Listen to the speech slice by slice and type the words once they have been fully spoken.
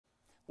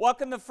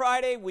Welcome to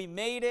Friday. We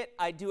made it.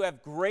 I do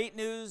have great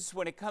news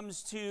when it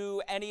comes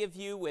to any of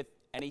you with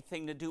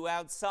anything to do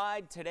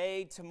outside.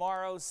 Today,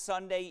 tomorrow,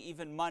 Sunday,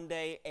 even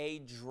Monday, a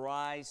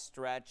dry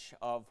stretch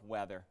of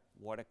weather.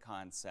 What a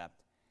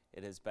concept.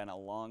 It has been a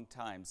long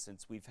time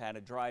since we've had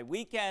a dry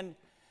weekend.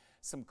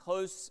 Some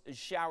close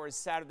showers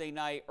Saturday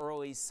night,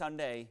 early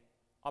Sunday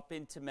up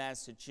into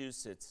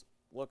Massachusetts.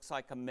 Looks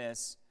like a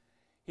miss.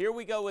 Here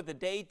we go with a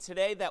day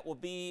today that will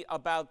be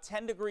about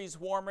 10 degrees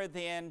warmer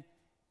than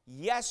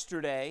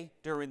yesterday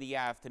during the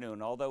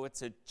afternoon, although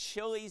it's a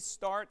chilly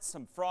start,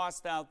 some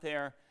frost out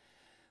there.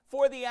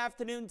 For the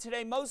afternoon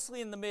today, mostly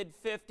in the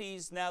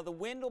mid-50s. Now, the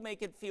wind will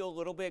make it feel a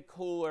little bit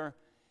cooler,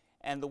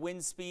 and the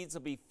wind speeds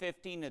will be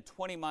 15 to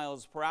 20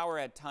 miles per hour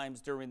at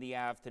times during the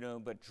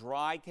afternoon, but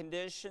dry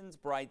conditions,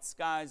 bright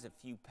skies, a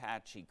few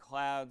patchy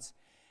clouds,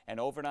 and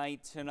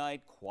overnight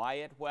tonight,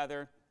 quiet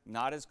weather,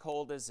 not as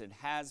cold as it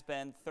has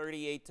been,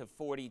 38 to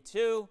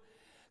 42.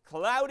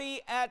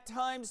 Cloudy at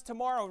times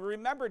tomorrow.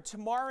 Remember,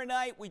 tomorrow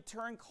night we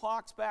turn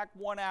clocks back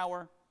 1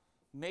 hour.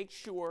 Make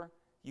sure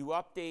you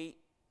update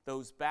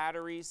those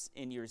batteries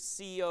in your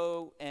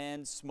CO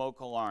and smoke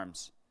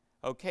alarms.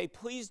 Okay,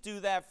 please do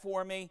that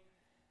for me.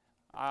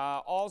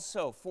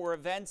 Also, for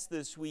events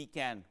this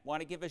weekend, want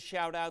to give a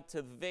shout out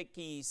to the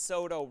Vicky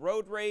Soto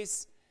Road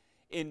Race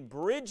in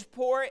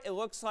Bridgeport. It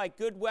looks like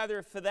good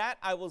weather for that.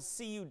 I will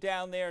see you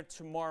down there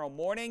tomorrow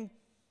morning.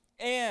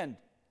 And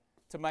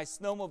to my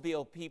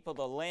snowmobile people,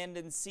 the Land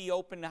and Sea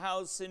Open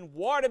House in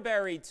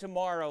Waterbury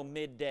tomorrow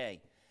midday.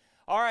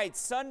 All right,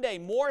 Sunday,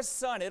 more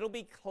sun. It'll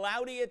be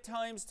cloudy at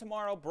times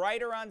tomorrow,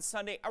 brighter on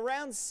Sunday,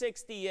 around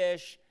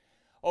 60-ish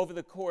over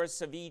the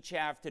course of each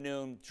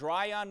afternoon.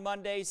 Dry on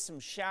Monday,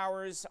 some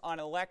showers on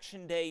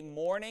Election Day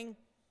morning.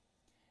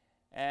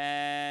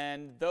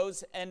 And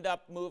those end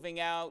up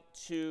moving out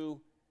to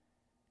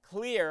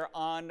clear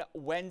on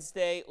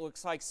Wednesday.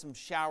 Looks like some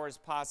showers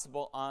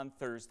possible on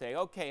Thursday.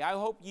 Okay, I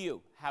hope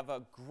you have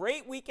a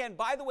great weekend.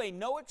 By the way,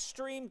 no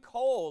extreme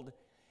cold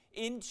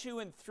into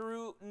and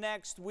through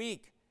next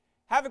week.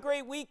 Have a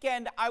great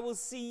weekend. I will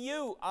see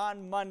you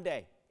on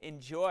Monday.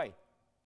 Enjoy.